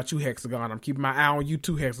theory about you, Hexagon. I'm keeping my eye on you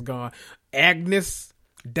too, Hexagon. Agnes,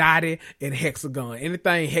 Dottie, and Hexagon.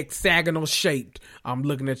 Anything hexagonal shaped, I'm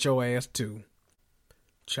looking at your ass too.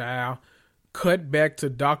 Child, cut back to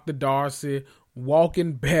Dr. Darcy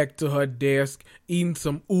walking back to her desk, eating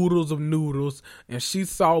some oodles of noodles, and she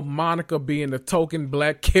saw Monica being the token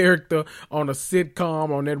black character on a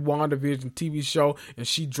sitcom on that WandaVision TV show, and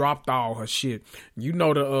she dropped all her shit.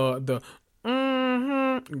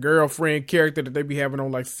 The girlfriend character that they be having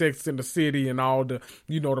on like Sex and the City and all the,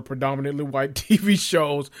 the predominantly white TV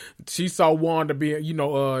shows. She saw Wanda being,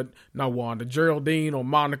 not Wanda, Geraldine or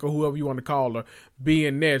Monica, whoever you want to call her,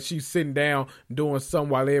 being that. She's sitting down doing something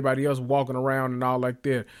while everybody else walking around and all like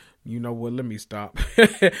that. You know what? Let me stop.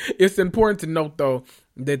 It's important to note though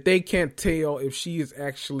that they can't tell if she is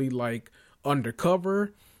actually like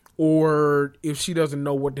undercover or if she doesn't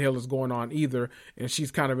know what the hell is going on either, and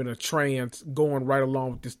she's kind of in a trance going right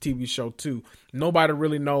along with this TV show too. Nobody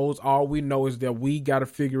really knows. All we know is that we got to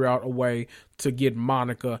figure out a way to get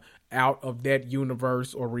Monica out of that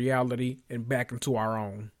universe or reality and back into our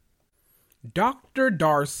own. Dr.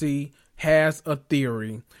 Darcy has a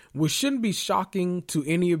theory, which shouldn't be shocking to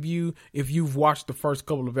any of you if you've watched the first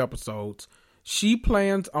couple of episodes. She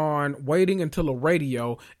plans on waiting until a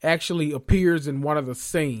radio actually appears in one of the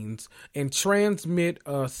scenes and transmit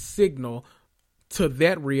a signal to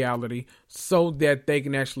that reality so that they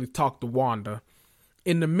can actually talk to Wanda.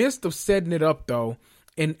 In the midst of setting it up though,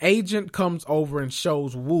 an agent comes over and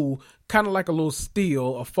shows Wu kind of like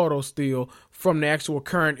a photo still from the actual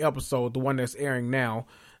current episode, the one that's airing now.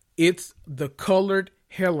 It's the colored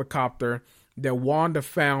helicopter that Wanda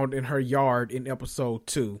found in her yard in episode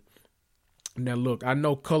 2. Now look, I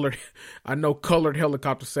know colored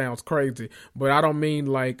helicopter sounds crazy, but I don't mean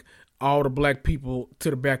like all the black people to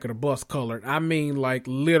the back of the bus colored. I mean like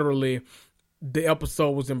literally the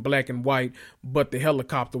episode was in black and white, but the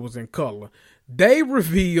helicopter was in color. They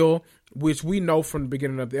reveal, which we know from the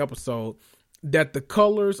beginning of the episode, that the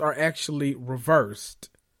colors are actually reversed.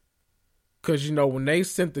 Because, when they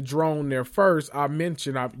sent the drone there first, I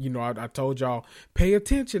mentioned, I told y'all, pay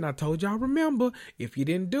attention. I told y'all, remember, if you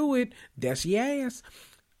didn't do it, that's your ass.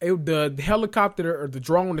 The helicopter or the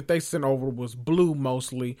drone that they sent over was blue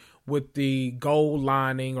mostly with the gold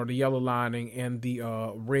lining or the yellow lining and the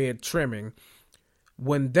red trimming.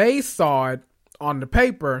 When they saw it on the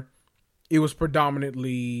paper, it was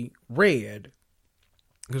predominantly red.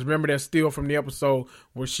 Because remember that still from the episode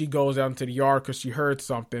where she goes out into the yard because she heard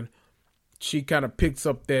something. She kind of picks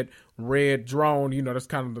up that red drone. That's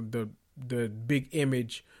kind of the big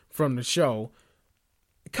image from the show.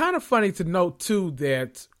 Kind of funny to note, too,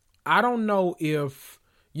 that I don't know if,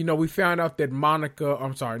 we found out that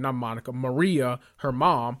Maria, her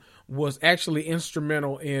mom, was actually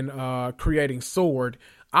instrumental in creating S.W.O.R.D.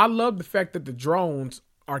 I love the fact that the drones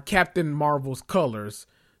are Captain Marvel's colors.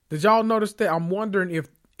 Did y'all notice that? I'm wondering if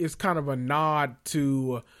it's kind of a nod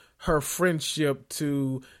to her friendship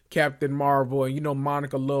to Captain Marvel, and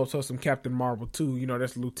Monica loves her some Captain Marvel too.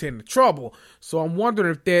 That's Lieutenant Trouble. So I'm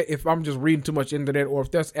wondering if I'm just reading too much into that, or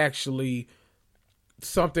if that's actually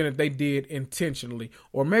something that they did intentionally,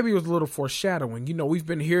 or maybe it was a little foreshadowing. We've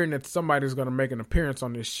been hearing that somebody's going to make an appearance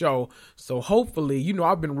on this show, so hopefully,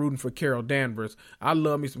 I've been rooting for Carol Danvers. I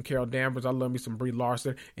love me some Carol Danvers. I love me some Brie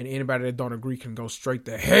Larson, and anybody that don't agree can go straight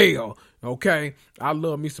to hell. Okay, I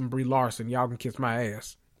love me some Brie Larson. Y'all can kiss my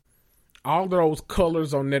ass. All of those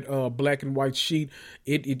colors on that black and white sheet,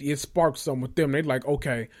 it sparked something with them. They're like,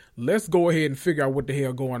 okay, let's go ahead and figure out what the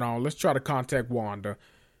hell going on. Let's try to contact Wanda.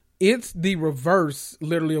 It's the reverse,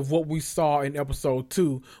 literally, of what we saw in episode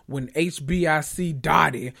 2 when HBIC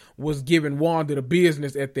Dottie was giving Wanda the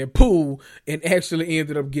business at their pool and actually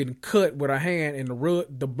ended up getting cut with her hand, and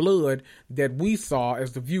the blood that we saw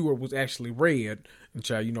as the viewer was actually red. And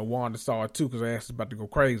child, Wanda saw it too because her ass is about to go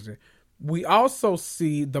crazy. We also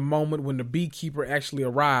see the moment when the beekeeper actually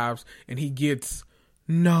arrives and he gets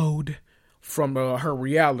knowed from her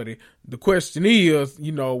reality. The question is,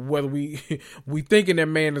 whether we thinking that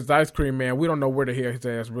man is the ice cream man. We don't know where the hell his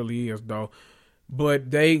ass really is though.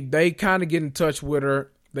 But they kind of get in touch with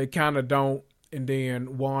her. They kind of don't. And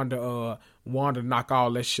then Wanda knock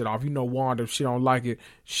all that shit off. Wanda, if she don't like it,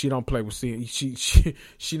 she don't play with seeing. She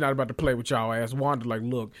not about to play with y'all ass. Wanda like,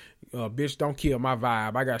 look, bitch, don't kill my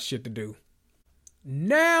vibe. I got shit to do.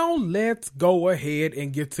 Now let's go ahead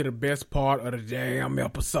and get to the best part of the damn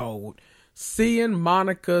episode. seeing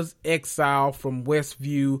Monica's exile from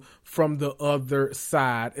Westview from the other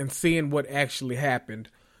side and seeing what actually happened.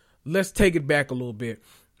 Let's take it back a little bit.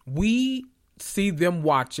 We see them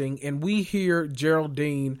watching and we hear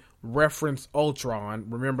Geraldine reference Ultron.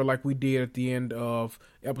 Remember, like we did at the end of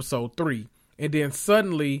episode 3. And then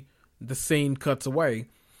suddenly the scene cuts away.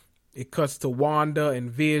 It cuts to Wanda and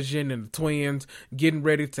Vision and the twins getting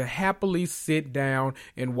ready to happily sit down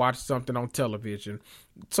and watch something on television.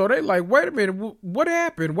 So they like, wait a minute, what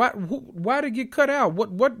happened? Why did it get cut out?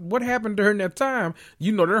 What happened during that time?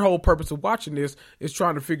 You know, their whole purpose of watching this is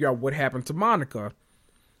trying to figure out what happened to Monica.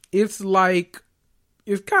 It's kind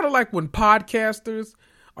of like when podcasters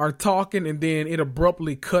are talking and then it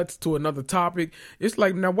abruptly cuts to another topic. It's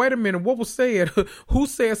like, now wait a minute, what was said? Who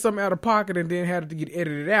said something out of pocket and then had to get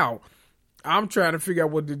edited out? I'm trying to figure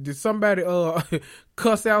out, did somebody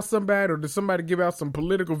cuss out somebody, or did somebody give out some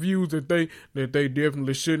political views that they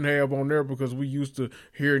definitely shouldn't have on there, because we used to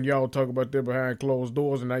hearing y'all talk about that behind closed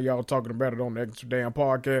doors and now y'all talking about it on the extra damn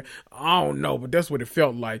podcast. I don't know, but that's what it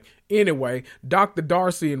felt like. Anyway, Dr.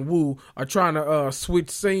 Darcy and Wu are trying to switch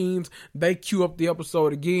scenes. They cue up the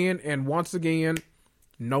episode again, and once again,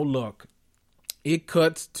 no luck. It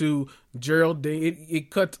cuts to Geraldine. It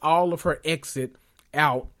cuts all of her exit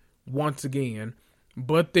out once again,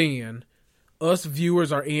 but then us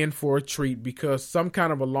viewers are in for a treat because some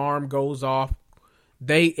kind of alarm goes off.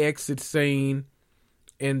 They exit scene,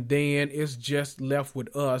 and then it's just left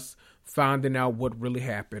with us finding out what really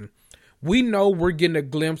happened. We know we're getting a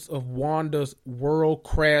glimpse of Wanda's world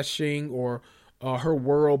crashing, or her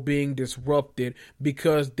world being disrupted,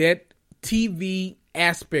 because that TV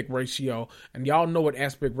aspect ratio, and y'all know what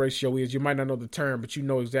aspect ratio is. You might not know the term, but you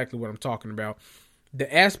know exactly what I'm talking about.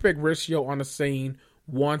 The aspect ratio on the scene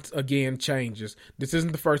once again changes. This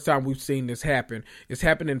isn't the first time we've seen this happen. It's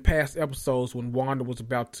happened in past episodes when Wanda was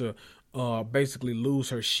about to basically lose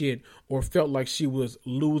her shit, or felt like she was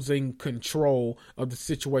losing control of the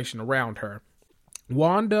situation around her.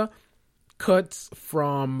 Wanda cuts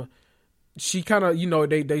from, she kind of,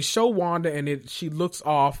 they show Wanda and she looks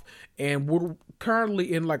off, and we're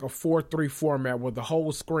currently in like a 4:3 format where the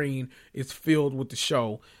whole screen is filled with the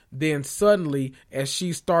show. Then suddenly, as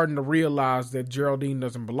she's starting to realize that Geraldine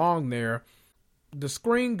doesn't belong there, the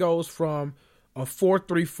screen goes from a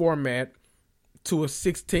 4:3 format to a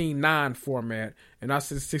 16:9 format. And I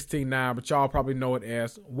said 16:9, but y'all probably know it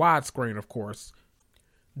as widescreen, of course.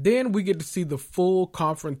 Then we get to see the full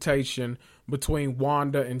confrontation between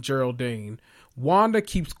Wanda and Geraldine. Wanda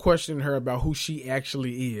keeps questioning her about who she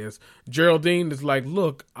actually is. Geraldine is like,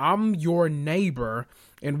 look, I'm your neighbor.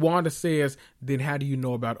 And Wanda says, then how do you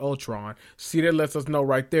know about Ultron? See, that lets us know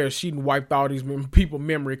right there. She wiped all these people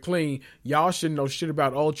memory clean. Y'all shouldn't know shit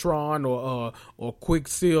about Ultron or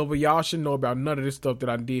Quicksilver. Y'all shouldn't know about none of this stuff that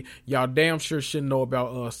I did. Y'all damn sure shouldn't know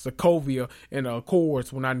about Sokovia and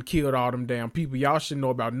Accords when I killed all them damn people. Y'all shouldn't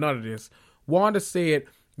know about none of this. Wanda said,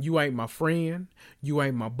 you ain't my friend. You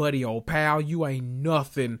ain't my buddy old pal. You ain't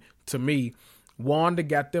nothing to me. Wanda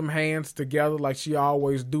got them hands together like she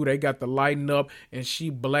always do. They got the lighting up, and she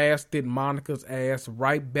blasted Monica's ass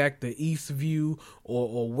right back to Eastview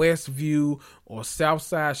or Westview or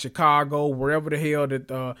Southside Chicago, wherever the hell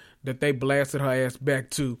that they blasted her ass back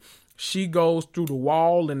to. She goes through the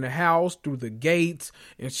wall in the house, through the gates,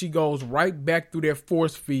 and she goes right back through that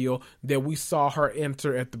force field that we saw her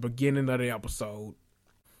enter at the beginning of the episode.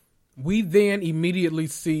 We then immediately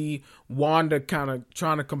see Wanda kind of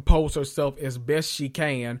trying to compose herself as best she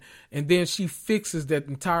can, and then she fixes that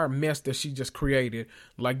entire mess that she just created.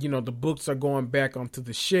 Like, the books are going back onto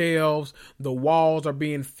the shelves, the walls are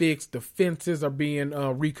being fixed, the fences are being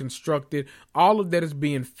reconstructed. All of that is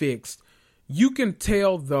being fixed. You can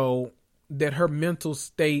tell, though, that her mental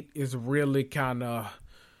state is really kind of,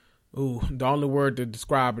 the only word to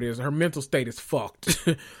describe it is her mental state is fucked.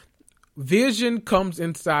 Vision comes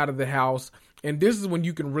inside of the house, and this is when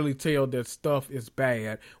you can really tell that stuff is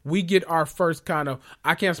bad. We get our first kind of,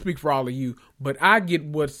 I can't speak for all of you, but I get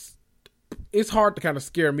it's hard to kind of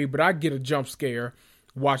scare me, but I get a jump scare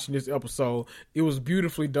watching this episode. It was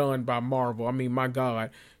beautifully done by Marvel. I mean, my God.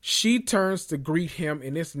 She turns to greet him,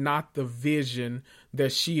 and it's not the Vision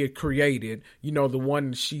that she had created. The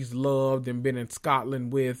one that she's loved and been in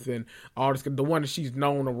Scotland with and all this. The one that she's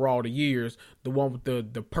known over all the years. The one with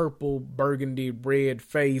the purple, burgundy, red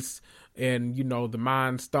face and, the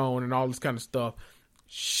Mind Stone and all this kind of stuff.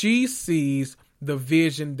 She sees the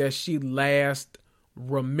Vision that she last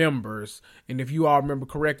remembers. And if you all remember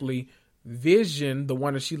correctly, Vision, the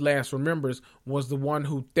one that she last remembers, was the one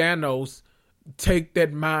who Thanos take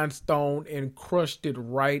that Mind Stone and crushed it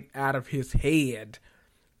right out of his head.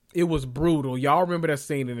 It was brutal. Y'all remember that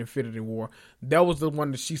scene in Infinity War? That was the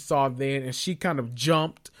one that she saw then, and she kind of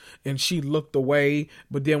jumped and she looked away.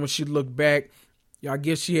 But then when she looked back, I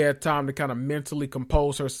guess she had time to kind of mentally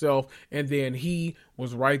compose herself. And then he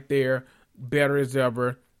was right there, better as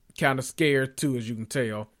ever, kind of scared too, as you can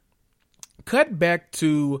tell. Cut back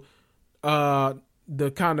to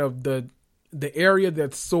the kind of the area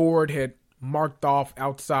that Sword had marked off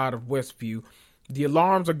outside of Westview. The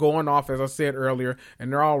alarms are going off, as I said earlier,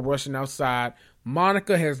 and they're all rushing outside.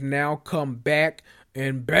 Monica has now come back,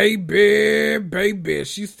 and baby,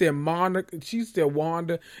 she said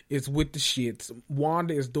Wanda is with the shits.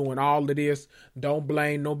 Wanda is doing all of this. Don't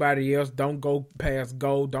blame nobody else. Don't go past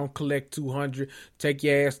go. Don't collect 200. Take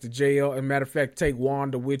your ass to jail. As a matter of fact, take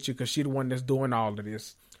Wanda with you because she's the one that's doing all of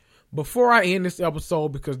this. Before I end this episode,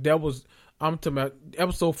 because I'm talking about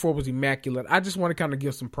episode 4 was immaculate, I just want to kind of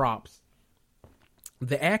give some props.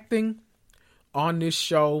 The acting on this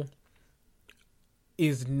show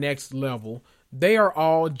is next level. They are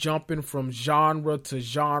all jumping from genre to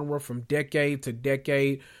genre, from decade to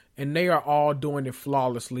decade, and they are all doing it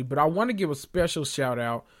flawlessly. But I want to give a special shout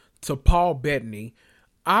out to Paul Bettany.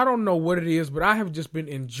 I don't know what it is, but I have just been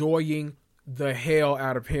enjoying the hell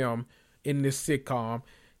out of him in this sitcom.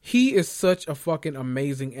 He is such a fucking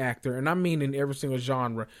amazing actor, and I mean in every single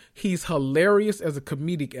genre. He's hilarious as a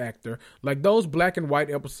comedic actor. Like those black and white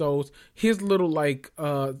episodes, his little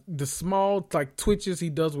the small twitches he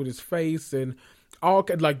does with his face and all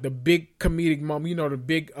like the big comedic moment, the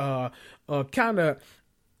big kind of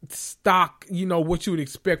stock, what you would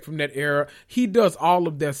expect from that era. He does all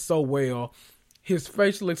of that so well. His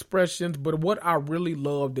facial expressions, but what I really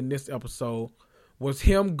loved in this episode was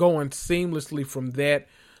him going seamlessly from that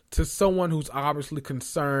to someone who's obviously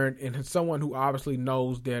concerned and someone who obviously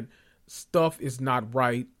knows that stuff is not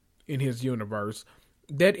right in his universe.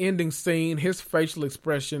 That ending scene, his facial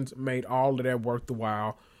expressions made all of that worth the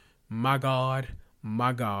while. My God,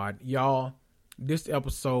 y'all, this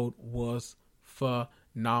episode was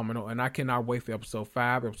phenomenal, and I cannot wait for episode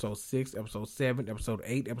 5, episode 6, episode 7, episode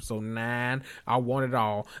 8, episode 9. I want it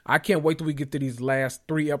all. I can't wait till we get to these last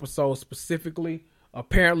 3 episodes specifically.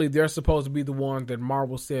 Apparently, they're supposed to be the ones that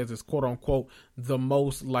Marvel says is quote unquote the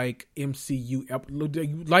most like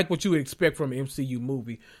MCU, like what you would expect from an MCU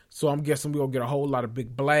movie. So I'm guessing we're gonna get a whole lot of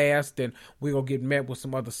big blast, and we're gonna get met with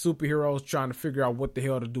some other superheroes trying to figure out what the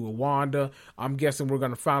hell to do with Wanda. I'm guessing we're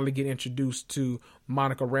gonna finally get introduced to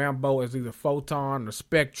Monica Rambeau as either Photon or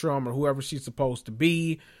Spectrum or whoever she's supposed to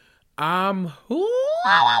be. I'm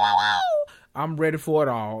ready for it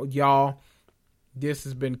all, y'all. This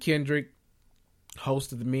has been Kendrick,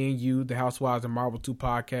 host of the Me and You, the Housewives and Marvel 2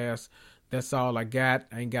 podcast. That's all I got.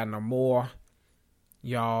 I ain't got no more.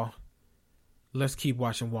 Y'all, let's keep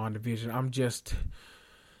watching WandaVision.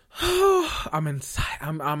 I'm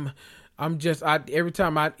inside. Every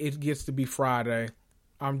time it gets to be Friday,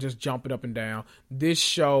 I'm just jumping up and down. This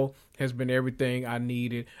show has been everything I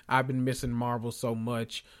needed. I've been missing Marvel so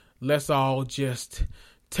much. Let's all just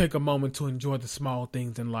take a moment to enjoy the small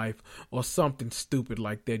things in life, or something stupid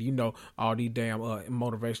like that. All these damn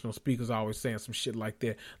motivational speakers always saying some shit like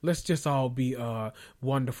that. Let's just all be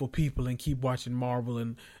wonderful people and keep watching Marvel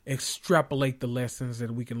and extrapolate the lessons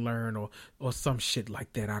that we can learn, or some shit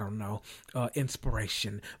like that. I don't know.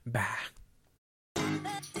 Inspiration. Bye.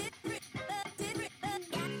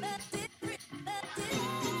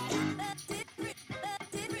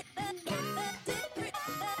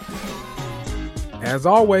 As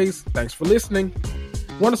always, thanks for listening.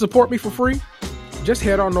 Want to support me for free? Just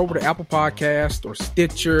head on over to Apple Podcast or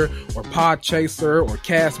Stitcher or Podchaser or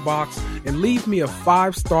Castbox and leave me a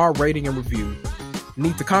 5-star rating and review.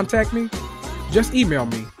 Need to contact me? Just email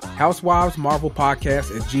me,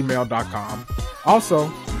 housewivesmarvelpodcast@gmail.com.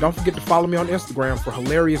 Also, don't forget to follow me on Instagram for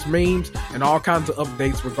hilarious memes and all kinds of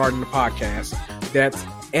updates regarding the podcast. That's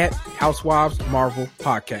at Housewives Marvel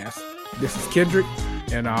Podcast. This is Kendrick,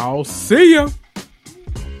 and I'll see ya.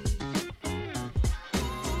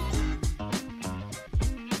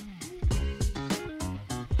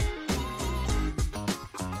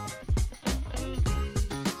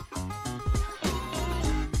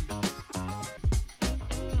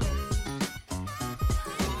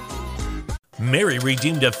 Mary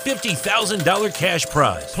redeemed a $50,000 cash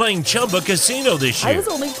prize playing Chumba Casino this year. I was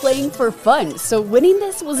only playing for fun, so winning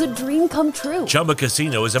this was a dream come true. Chumba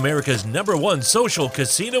Casino is America's #1 social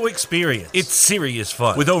casino experience. It's serious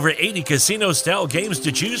fun. With over 80 casino-style games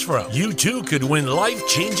to choose from, you too could win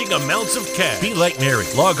life-changing amounts of cash. Be like Mary.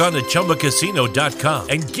 Log on to ChumbaCasino.com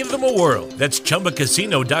and give them a whirl. That's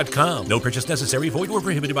ChumbaCasino.com. No purchase necessary. Void where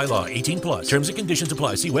prohibited by law. 18+. Terms and conditions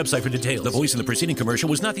apply. See website for details. The voice in the preceding commercial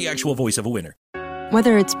was not the actual voice of a winner.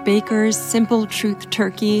 Whether it's Baker's Simple Truth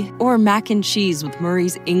Turkey or mac and cheese with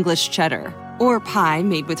Murray's English Cheddar, or pie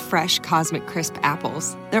made with fresh Cosmic Crisp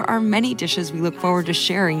apples, there are many dishes we look forward to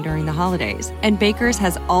sharing during the holidays. And Baker's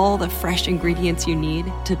has all the fresh ingredients you need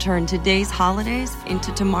to turn today's holidays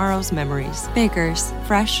into tomorrow's memories. Baker's,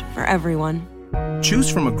 fresh for everyone. Choose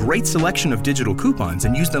from a great selection of digital coupons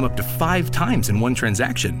and use them up to 5 times in one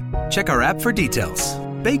transaction. Check our app for details.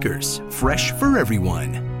 Baker's, fresh for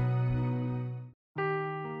everyone.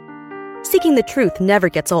 Seeking the truth never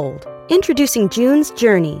gets old. Introducing June's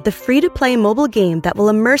Journey, the free-to-play mobile game that will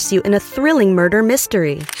immerse you in a thrilling murder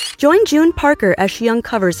mystery. Join June Parker as she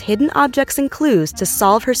uncovers hidden objects and clues to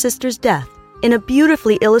solve her sister's death in a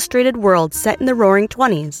beautifully illustrated world set in the Roaring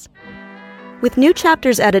 '20s. With new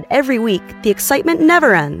chapters added every week, the excitement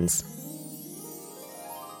never ends.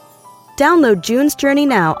 Download June's Journey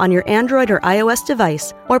now on your Android or iOS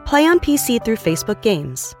device, or play on PC through Facebook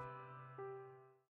Games.